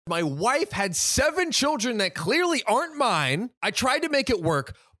My wife had 7 children that clearly aren't mine. I tried to make it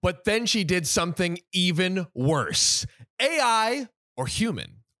work, but then she did something even worse. AI or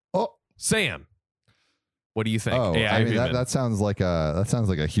human? Oh, Sam, what do you think? oh, AI I mean human? that sounds like a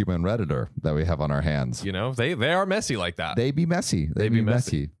human Redditor that we have on our hands. You know, they are messy like that. They be messy. They be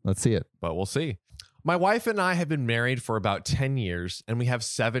messy. Let's see it. But we'll see. My wife and I have been married for about 10 years, and we have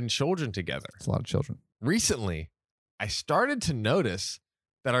 7 children together. It's a lot of children. Recently, I started to notice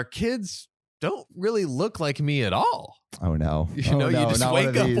that our kids don't really look like me at all. Oh no! You know, you just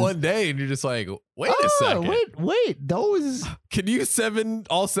wake up one day and you're just like, wait a second. Wait, those. Can you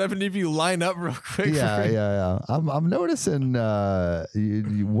all 7 of you line up real quick? Yeah. I'm noticing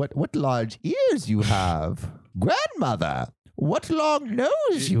what large ears you have, grandmother. What long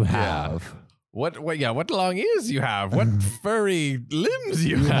nose you have. What long ears you have? What furry limbs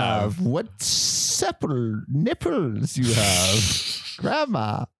you have? What supple nipples you have,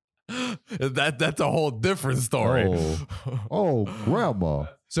 grandma. That's a whole different story. Oh, grandma.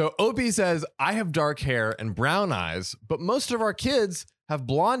 So Opie says, I have dark hair and brown eyes, but most of our kids have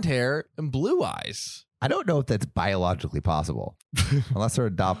blonde hair and blue eyes. I don't know if that's biologically possible unless they're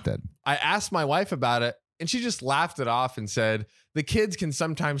adopted. I asked my wife about it, and she just laughed it off and said, the kids can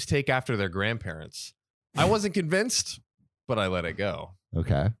sometimes take after their grandparents. I wasn't convinced, but I let it go.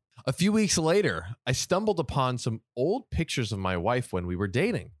 Okay. A few weeks later, I stumbled upon some old pictures of my wife when we were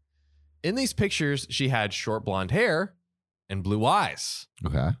dating. In these pictures, she had short blonde hair and blue eyes.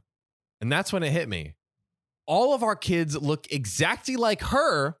 Okay. And that's when it hit me. All of our kids look exactly like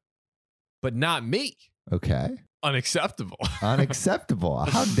her, but not me. Okay. Unacceptable. Unacceptable.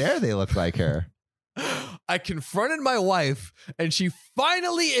 How dare they look like her? I confronted my wife, and she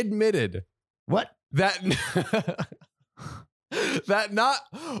finally admitted What? that that not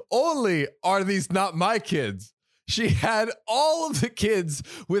only are these not my kids, she had all of the kids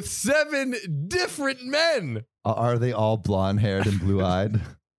with 7 different men. Are they all blonde haired and blue eyed?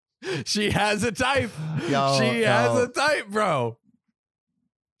 She has a type. Yo, She has a type, bro.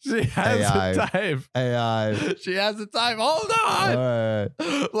 She has a type. AI. She has a type. Hold on. All right.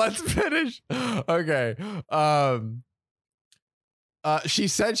 Let's finish. Okay. She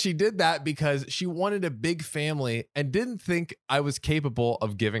said she did that because she wanted a big family and didn't think I was capable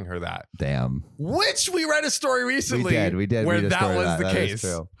of giving her that. Damn. Which we read a story recently. We did. Where read a that story was of the That case. is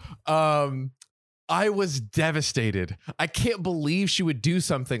true. I was devastated. I can't believe she would do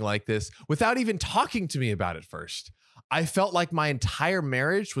something like this without even talking to me about it first. I felt like my entire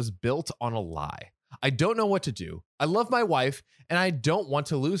marriage was built on a lie. I don't know what to do. I love my wife and I don't want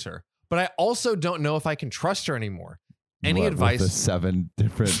to lose her, but I also don't know if I can trust her anymore. Any advice? With the 7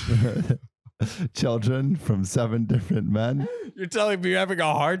 different children from 7 different men. You're telling me you're having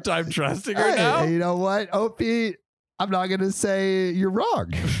a hard time trusting her now? You know what, Opie? I'm not going to say you're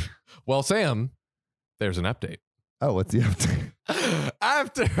wrong. Well, Sam, there's an update. Oh, what's the update?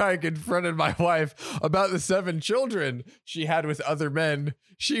 After I confronted my wife about the 7 children she had with other men,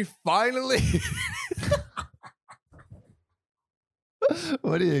 she finally...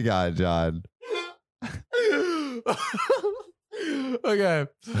 What do you got, John? Okay.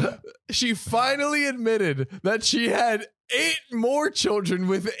 She finally admitted that she had 8 more children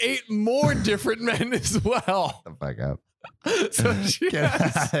with 8 more different men as well. The fuck up. So she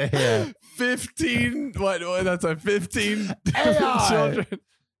has 15. What? That's a 15 different children.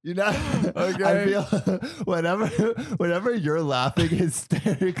 You know, Okay. I feel whenever you're laughing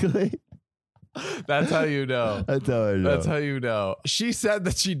hysterically, That's how you know. that's how I know. That's how you know. She said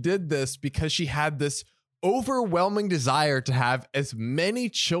that she did this because she had this overwhelming desire to have as many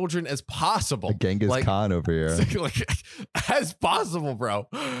children as possible. A Genghis Khan over here. Like, as possible, bro.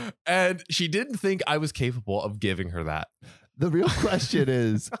 And she didn't think I was capable of giving her that. The real question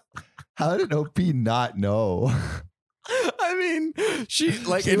is, how did OP not know? I mean, she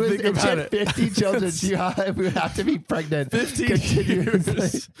like She was, think if she about had it. 50 children. She would have to be pregnant 15 continuously.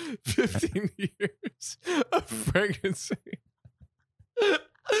 years. 15 years of pregnancy.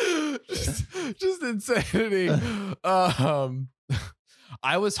 just insanity.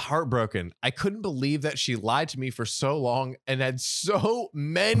 I was heartbroken. I couldn't believe that she lied to me for so long and had so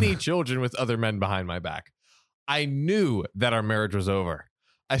many children with other men behind my back. I knew that our marriage was over.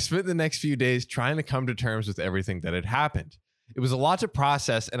 I spent the next few days trying to come to terms with everything that had happened. It was a lot to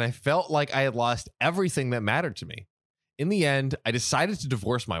process, and I felt like I had lost everything that mattered to me. In the end, I decided to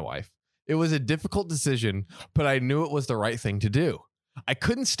divorce my wife. It was a difficult decision, but I knew it was the right thing to do. I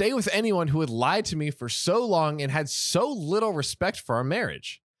couldn't stay with anyone who had lied to me for so long and had so little respect for our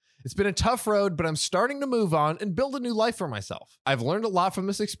marriage. It's been a tough road, but I'm starting to move on and build a new life for myself. I've learned a lot from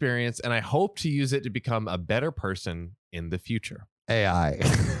this experience, and I hope to use it to become a better person in the future. AI.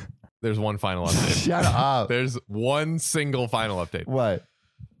 There's one final update. Shut up. There's one single final update. What?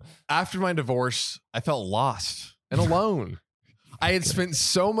 After my divorce, I felt lost and alone. I had spent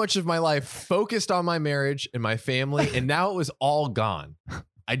so much of my life focused on my marriage and my family, and now it was all gone.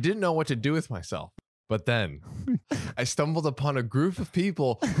 I didn't know what to do with myself. But then I stumbled upon a group of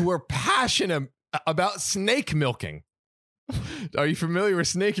people who were passionate about snake milking. Are you familiar with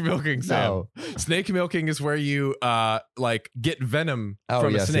snake milking, Sam? No. Snake milking is where you get venom Oh,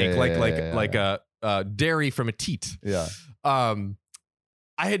 from yes, a snake, yeah, like a dairy from a teat. Yeah.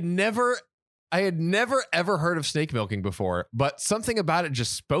 I had never ever heard of snake milking before, but something about it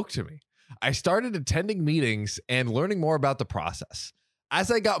just spoke to me. I started attending meetings and learning more about the process.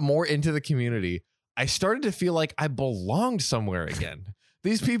 As I got more into the community, I started to feel like I belonged somewhere again.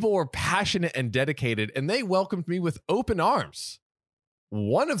 These people were passionate and dedicated, and they welcomed me with open arms.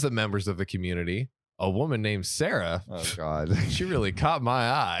 One of the members of the community, a woman named Sarah, Oh, God. she really caught my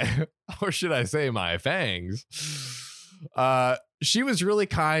eye, or should I say my fangs. She was really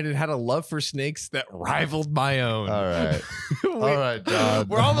kind and had a love for snakes that rivaled my own. All right. All right, John.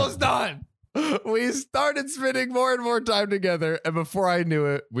 We're almost done. We started spending more and more time together, and before I knew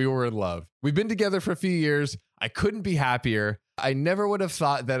it, we were in love. We've been together for a few years. I couldn't be happier. I never would have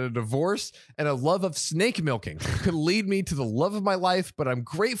thought that a divorce and a love of snake milking could lead me to the love of my life, but I'm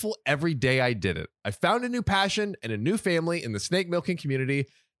grateful every day I did it. I found a new passion and a new family in the snake milking community,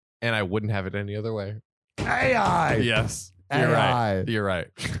 and I wouldn't have it any other way. AI. Yes, you're AI. right. You're right.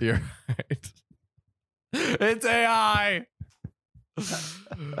 You're right. It's AI.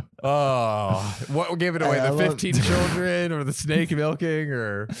 Oh, what gave it away? I The love- 15 children or the snake milking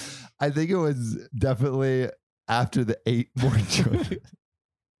or I think it was definitely after the 8 more children.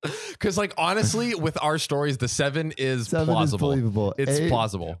 because like honestly, with our stories, the 7 is 7 plausible. is believable. It's 8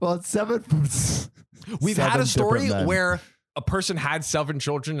 plausible. Well, it's 7 from We've 7 had a story different men. where a person had 7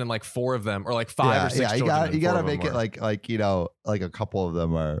 children and like 4 of them, or like 5 or 6 you children. got and to 4 of make them it were- like a couple of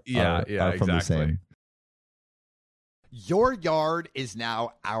them are Yeah, are from the exactly. same. Your yard is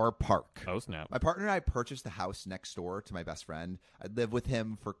now our park. Oh, snap. My partner and I purchased the house next door to my best friend. I'd lived with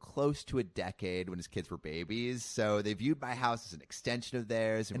him for close to a decade when his kids were babies, so they viewed my house as an extension of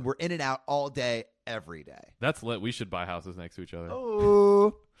theirs, and we're in and out all day, every day. That's lit. We should buy houses next to each other.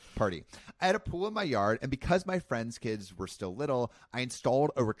 Oh, party. I had a pool in my yard, and because my friend's kids were still little, I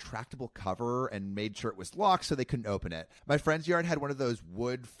installed a retractable cover and made sure it was locked so they couldn't open it. My friend's yard had one of those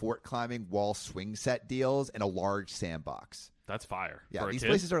wood fort climbing wall swing set deals and a large sandbox. That's fire. Yeah, For a these kid?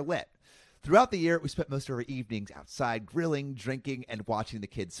 places are lit. Throughout the year, we spent most of our evenings outside grilling, drinking, and watching the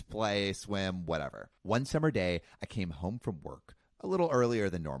kids play, swim, whatever. One summer day, I came home from work a little earlier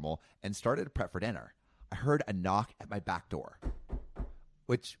than normal and started to prep for dinner. I heard a knock at my back door,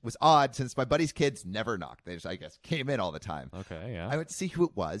 which was odd since my buddy's kids never knocked. They just, I guess, came in all the time. Okay, yeah. I went to see who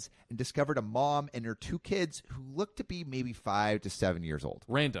it was and discovered a mom and her 2 kids who looked to be maybe 5 to 7 years old.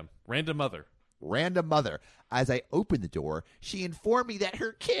 Random mother. Random mother. As I opened the door, she informed me that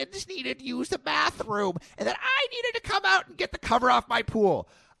her kids needed to use the bathroom and that I needed to come out and get the cover off my pool.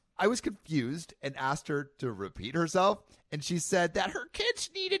 I was confused and asked her to repeat herself, and she said that her kids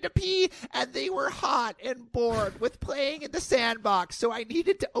needed to pee and they were hot and bored with playing in the sandbox, so I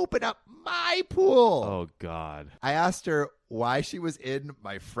needed to open up my pool. Oh, God. I asked her why she was in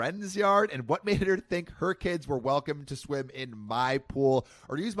my friend's yard and what made her think her kids were welcome to swim in my pool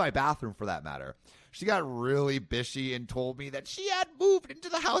or use my bathroom for that matter. She got really bishy and told me that she had moved into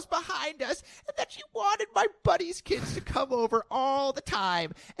the house behind us and that she wanted my buddy's kids to come over all the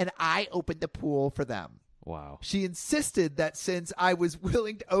time, and I opened the pool for them. Wow. She insisted that since I was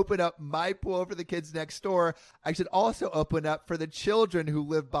willing to open up my pool for the kids next door, I should also open up for the children who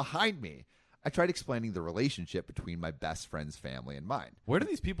live behind me. I tried explaining the relationship between my best friend's family and mine. Where do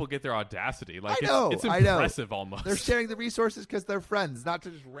these people get their audacity? Like, I know, it's I know. impressive almost. They're sharing the resources because they're friends, not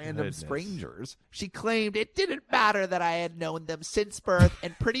just random Goodness. strangers. She claimed it didn't matter that I had known them since birth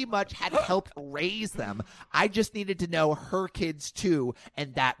and pretty much had helped raise them. I just needed to know her kids too,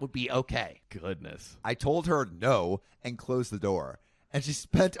 and that would be okay. Goodness. I told her no and closed the door. And she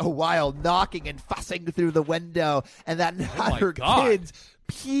spent a while knocking and fussing through the window, and then had my her God. kids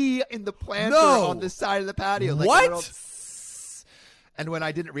pee in the planter No. on the side of the patio. Like What? a little tss. And when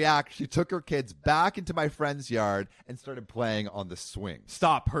I didn't react, she took her kids back into my friend's yard and started playing on the swings.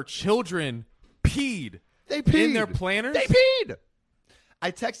 Stop. Her children peed. They peed. In their planters? They peed.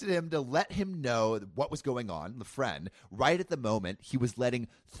 I texted him to let him know what was going on, the friend. Right at the moment, he was letting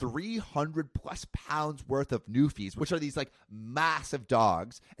 300 plus pounds worth of Newfies, which are these like massive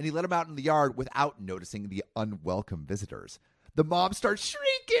dogs, and he let them out in the yard without noticing the unwelcome visitors. The mom starts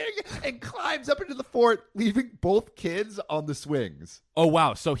shrieking and climbs up into the fort, leaving both kids on the swings. Oh,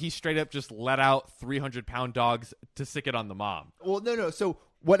 wow. So he straight up just let out 300-pound dogs to sick it on the mom. Well, no. So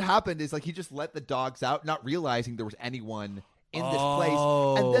what happened is like he just let the dogs out, not realizing there was anyone in this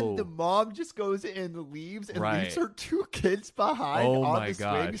place. And then the mom just goes in and leaves and leaves her 2 kids behind on the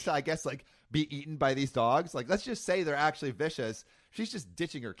swings to, I guess, like be eaten by these dogs. Like, let's just say they're actually vicious. She's just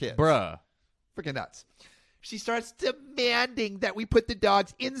ditching her kids. Bruh. Freaking nuts. She starts demanding that we put the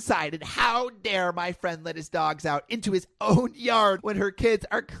dogs inside, and how dare my friend let his dogs out into his own yard when her kids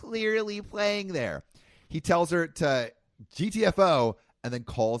are clearly playing there. He tells her to GTFO and then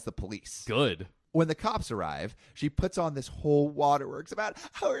calls the police. Good. When the cops arrive, she puts on this whole waterworks about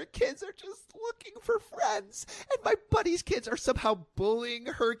how her kids are just looking for friends, and my buddy's kids are somehow bullying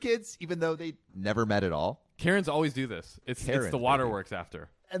her kids, even though they never met at all. Karens always do this. It's the waterworks after.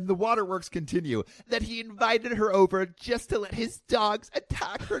 And the waterworks continue that he invited her over just to let his dogs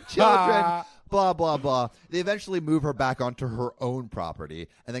attack her children. Blah, blah, blah. They eventually move her back onto her own property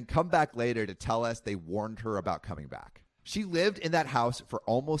and then come back later to tell us they warned her about coming back. She lived in that house for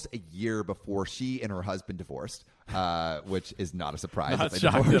almost a year before she and her husband divorced, which is not a surprise. Not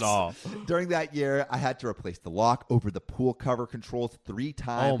shocked at all. During that year, I had to replace the lock over the pool cover controls 3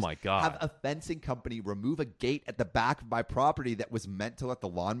 times. Oh, my God. Have a fencing company remove a gate at the back of my property that was meant to let the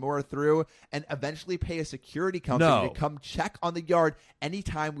lawnmower through, and eventually pay a security company to come check on the yard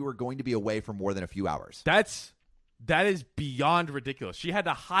anytime we were going to be away for more than a few hours. That is beyond ridiculous. She had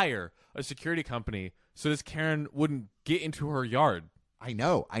to hire a security company so this Karen wouldn't get into her yard. I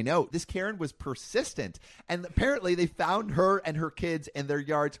know. This Karen was persistent, and apparently they found her and her kids in their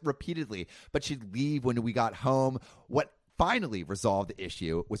yards repeatedly, but she'd leave when we got home. What finally resolved the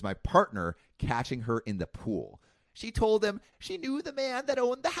issue was my partner catching her in the pool. She told him she knew the man that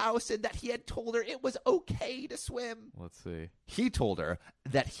owned the house and that he had told her it was okay to swim. Let's see. He told her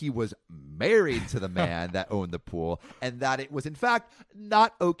that he was married to the man that owned the pool and that it was, in fact,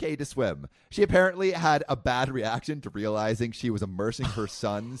 not okay to swim. She apparently had a bad reaction to realizing she was immersing her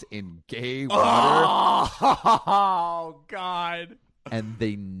sons in gay water. Oh, God. And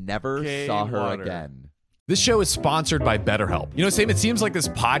they never Gay saw her water. again. This show is sponsored by BetterHelp. You know, Sam, it seems like this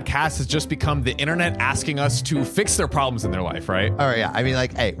podcast has just become the internet asking us to fix their problems in their life, right? Oh, yeah. I mean,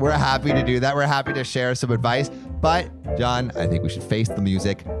 like, hey, we're happy to do that. We're happy to share some advice. But, John, I think we should face the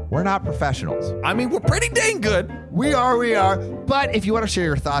music. We're not professionals. I mean, we're pretty dang good. We are. But if you want to share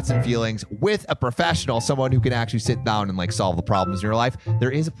your thoughts and feelings with a professional, someone who can actually sit down and like solve the problems in your life, there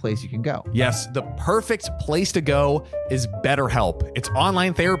is a place you can go. Yes, the perfect place to go is BetterHelp. It's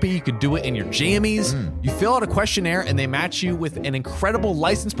online therapy. You can do it in your jammies. You fill out a questionnaire and they match you with an incredible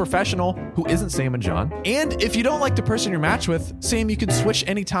licensed professional who isn't Sam and John. And if you don't like the person you're matched with, Sam, you can switch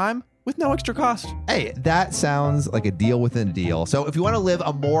anytime with no extra cost. Hey, that sounds like a deal within a deal. So if you want to live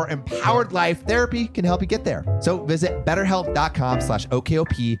a more empowered life, therapy can help you get there. So visit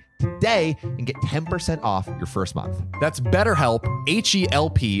betterhelp.com/OKOP today and get 10% off your first month. That's BetterHelp,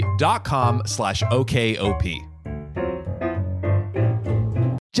 HELP.com/OKOP.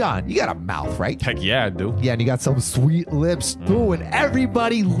 John, you got a mouth, right? Heck yeah, I do. Yeah, and you got some sweet lips too. And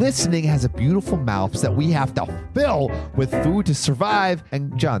everybody listening has a beautiful mouth that we have to fill with food to survive.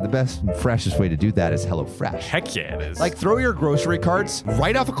 And John, the best and freshest way to do that is HelloFresh. Heck yeah, it is. Like, throw your grocery carts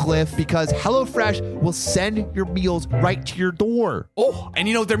right off a cliff because HelloFresh will send your meals right to your door. oh, and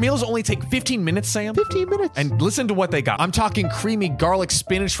you know, their meals only take 15 minutes, Sam. 15 minutes. And listen to what they got. I'm talking creamy garlic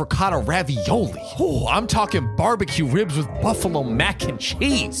spinach ricotta ravioli. Oh, I'm talking barbecue ribs with buffalo mac and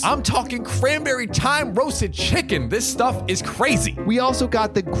cheese. I'm talking cranberry thyme roasted chicken. This stuff is crazy. We also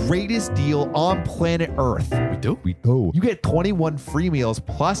got the greatest deal on planet Earth. We do? We do. You get 21 free meals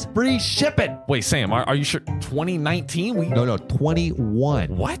plus free shipping. Wait, Sam, are you sure? 2019? No,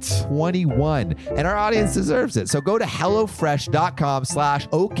 21. What? 21. And our audience deserves it. So go to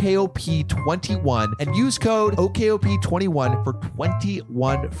HelloFresh.com/OKOP21 and use code OKOP21 for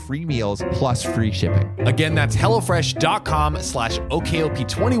 21 free meals plus free shipping. Again, that's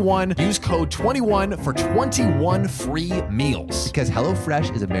HelloFresh.com/OKOP21. Use code 21 for 21 free meals. Because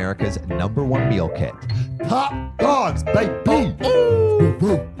HelloFresh is America's #1 meal kit. Top dogs, baby!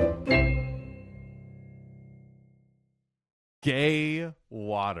 Gay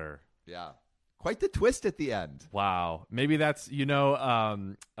water. Yeah. Quite the twist at the end. Wow. Maybe that's,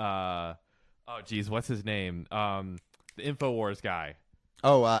 oh geez, what's his name? The InfoWars guy.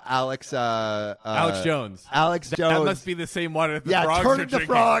 Oh, Alex. Alex Jones. Alex Jones. That must be the same water that the Yeah, frogs turn are the drinking.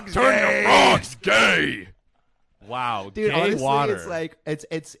 frogs Turn gay. the frogs gay. Wow, Dude, gay honestly, water. it's like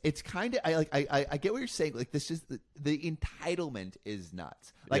it's kind of I get what you're saying. Like, this is the entitlement is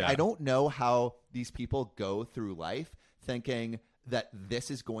nuts. Like, Yeah. I don't know how these people go through life thinking that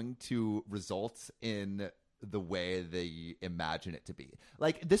this is going to result in the way they imagine it to be.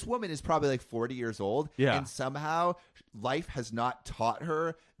 Like, this woman is probably like 40 years old, Yeah. and somehow life has not taught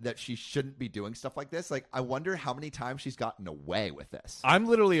her that she shouldn't be doing stuff like this. Like, I wonder how many times she's gotten away with this. I'm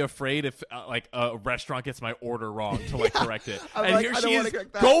literally afraid if like a restaurant gets my order wrong to like correct it. I'm And like, here I she don't wanna is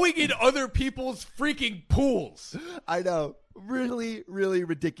correct that. going in other people's freaking pools. I know. Really, really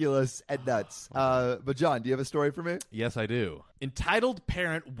ridiculous and nuts. But John, do you have a story for me? Yes, I do. Entitled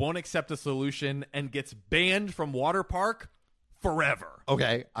parent won't accept a solution and gets banned from water park forever.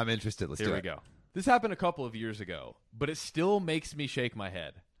 Okay, I'm interested. Let's Here do we it. go. This happened a couple of years ago, but it still makes me shake my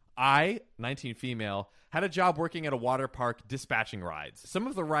head. I, 19 female, had a job working at a water park dispatching rides. Some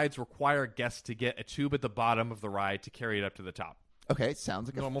of the rides require guests to get a tube at the bottom of the ride to carry it up to the top. Okay, sounds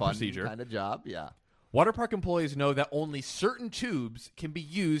like Normal a fun procedure. kind of job. Yeah. Water park employees know that only certain tubes can be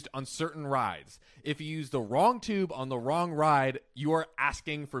used on certain rides. If you use the wrong tube on the wrong ride, you are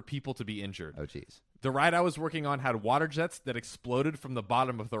asking for people to be injured. Oh, geez. The ride I was working on had water jets that exploded from the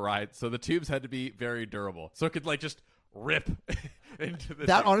bottom of the ride, so the tubes had to be very durable. So it could like just rip into the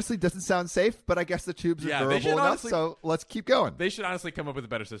That tube. honestly doesn't sound safe, but I guess the tubes are Yeah, they durable should enough, honestly- so let's keep going. They should honestly come up with a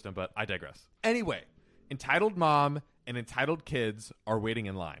better system, but I digress. Anyway, entitled mom and entitled kids are waiting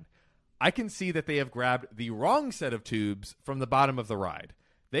in line. I can see that they have grabbed the wrong set of tubes from the bottom of the ride.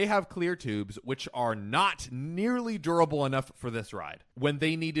 They have clear tubes, which are not nearly durable enough for this ride, when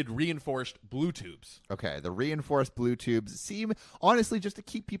they needed reinforced blue tubes. Okay, the reinforced blue tubes seem, honestly, just to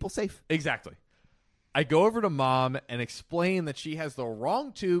keep people safe. Exactly. I go over to mom and explain that she has the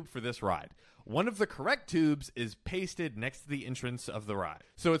wrong tube for this ride. One of the correct tubes is pasted next to the entrance of the ride.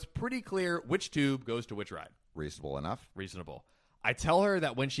 So it's pretty clear which tube goes to which ride. Reasonable enough. Reasonable. I tell her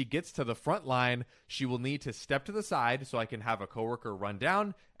that when she gets to the front line, she will need to step to the side so I can have a coworker run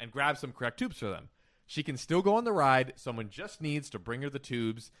down and grab some correct tubes for them. She can still go on the ride. Someone just needs to bring her the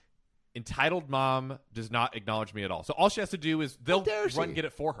tubes. Entitled mom does not acknowledge me at all. So all she has to do is they'll dare she? run and get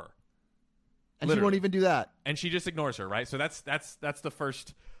it for her. And she Literally. won't even do that. And she just ignores her, right? So that's the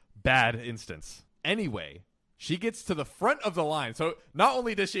first bad instance. Anyway, she gets to the front of the line. So not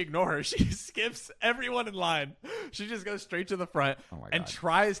only does she ignore her, she skips everyone in line. She just goes straight to the front my and God.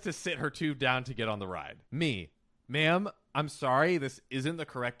 tries to sit her tube down to get on the ride. Me, ma'am, I'm sorry, this isn't the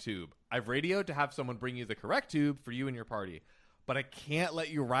correct tube. I've radioed to have someone bring you the correct tube for you and your party, but I can't let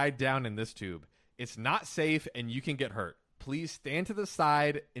you ride down in this tube. It's not safe and you can get hurt. Please stand to the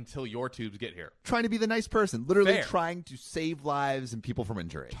side until your tubes get here. Trying to be the nice person, literally Fair. trying to save lives and people from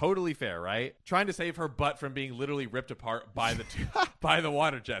injury. Totally fair, right? Trying to save her butt from being literally ripped apart by the by the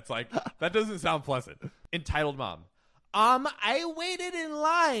water jets. Like, that doesn't sound pleasant. Entitled mom. I waited in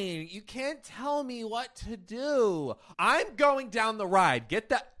line. You can't tell me what to do. I'm going down the ride. Get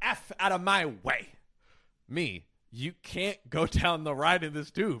the F out of my way. Me, you can't go down the ride in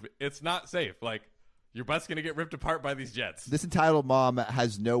this tube. It's not safe. Like, your butt's going to get ripped apart by these jets. This entitled mom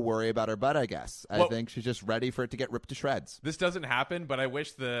has no worry about her butt, I guess. I Well- think she's just ready for it to get ripped to shreds. This doesn't happen, but I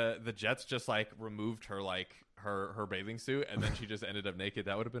wish the jets just like removed her like her bathing suit and then she just ended up naked.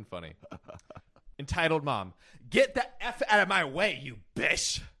 That would have been funny. Entitled mom, get the F out of my way, you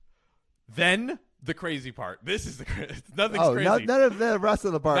bitch. Then the crazy part. This is nothing's Oh, crazy. none of the rest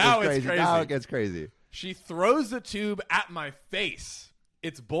of the part Now was it's crazy. crazy. Now it gets crazy. She throws the tube at my face.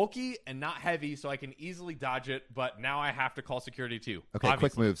 It's bulky and not heavy, so I can easily dodge it, but now I have to call security too. Okay, quick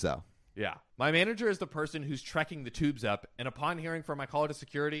obviously. moves, though. Yeah. My manager is the person who's trekking the tubes up, and upon hearing from my call to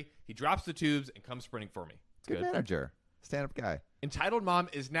security, he drops the tubes and comes sprinting for me. It's Good manager. Stand-up guy. Entitled mom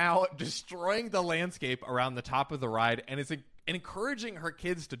is now destroying the landscape around the top of the ride and is encouraging her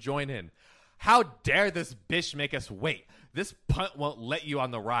kids to join in. How dare this bitch make us wait? This punt won't let you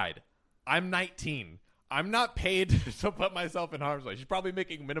on the ride. I'm 19. I'm not paid to put myself in harm's way. She's probably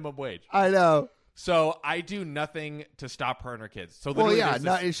making minimum wage. I know. So I do nothing to stop her and her kids. So Well, literally yeah,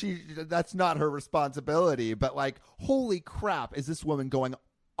 there's this- that's not her responsibility, but like, holy crap, is this woman going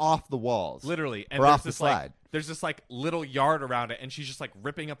off the walls? Literally. And Or there's off the this, like, slide. there's this like little yard around it, and she's just like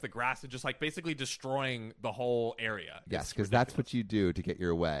ripping up the grass and just like basically destroying the whole area. Yes, It's because that's what you do to get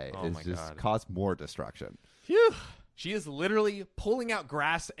your way, Oh is my just God. cause more destruction. Phew. She is literally pulling out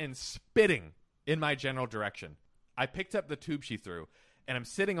grass and spitting in my general direction. I picked up the tube she threw, and I'm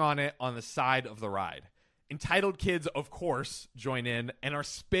sitting on it on the side of the ride. Entitled kids, of course, join in and are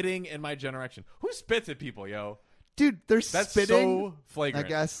spitting in my general direction. Who spits at people, yo? Dude, they're That's spitting, so flagrant. I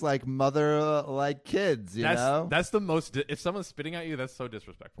guess, like mother-like kids, you know? That's the most. If someone's spitting at you, that's so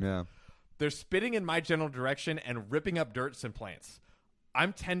disrespectful. Yeah. They're spitting in my general direction and ripping up dirt and plants.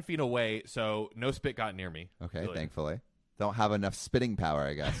 I'm 10 feet away, so no spit got near me. Okay, Really. thankfully. Don't have enough spitting power,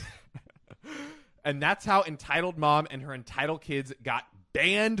 I guess. And that's how entitled mom and her entitled kids got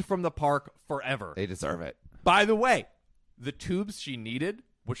banned from the park forever. They deserve it. By the way, the tubes she needed,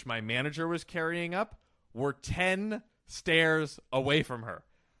 which my manager was carrying up, were 10 stairs away from her.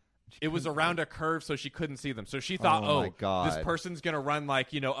 It was around a curve, so she couldn't see them. So she thought, Oh, my God. this person's going to run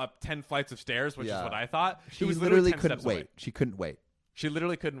up 10 flights of stairs, which is what I thought. She It was literally 10 couldn't steps wait. away. She couldn't wait. She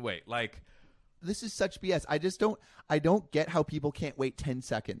literally couldn't wait. Like, This is such BS. I don't get how people can't wait 10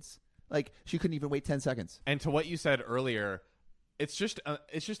 seconds. Like, she couldn't even wait 10 seconds. and to what you said earlier, it's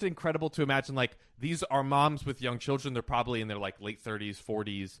just incredible to imagine, like, these are moms with young children. They're probably in their like late 30s,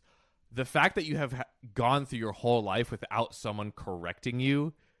 40s. The fact that you have gone through your whole life without someone correcting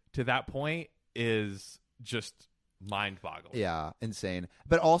you to that point is just mind-boggling. Yeah, insane.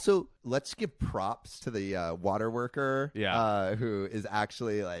 But also, let's give props to the water worker who is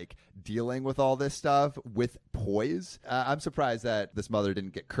actually like dealing with all this stuff with poise. I'm surprised that this mother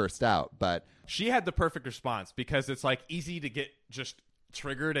didn't get cursed out, but She had the perfect response because it's like easy to get just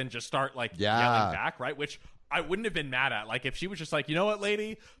triggered and just start like Yeah. yelling back, right? Which I wouldn't have been mad at. Like if she was just like, you know what,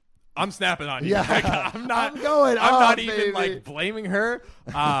 lady, I'm snapping on you. Yeah. Like, I'm not going I'm off, not even baby. like blaming her.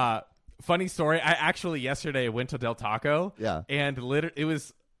 Funny story. I actually yesterday went to Del Taco. Yeah. And it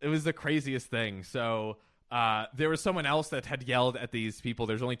was the craziest thing. So there was someone else that had yelled at these people.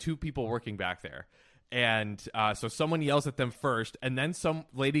 There's only 2 people working back there. And so someone yells at them first, and then some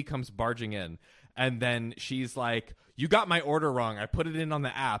lady comes barging in. And then she's like, you got my order wrong. I put it in on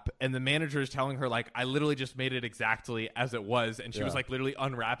the app. And the manager is telling her, like, I literally just made it exactly as it was. And she was like literally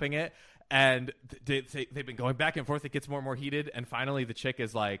unwrapping it. And they've been going back and forth. It gets more and more heated. And finally the chick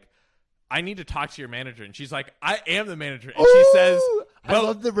is like, I need to talk to your manager. And she's like, I am the manager. And she says, Ooh! I well,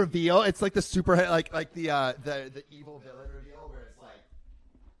 love the reveal. It's like the super like the evil villain reveal where it's like,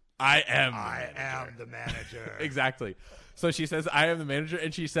 I am the manager. exactly. So she says, I am the manager.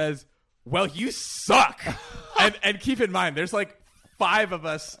 And she says, well, you suck. and keep in mind, there's like 5 of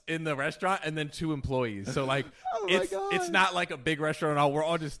us in the restaurant and then 2 employees. So like, Oh my God. it's not like a big restaurant at all. We're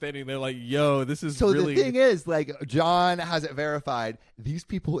all just standing there like, yo, this is So really. the thing is, like, John has it verified. These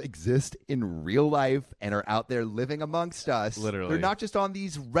people exist in real life and are out there living amongst us. Literally. They're not just on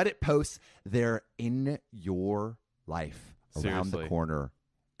these Reddit posts. They're in your life, around Seriously. the corner,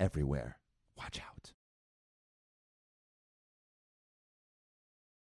 everywhere. Watch out.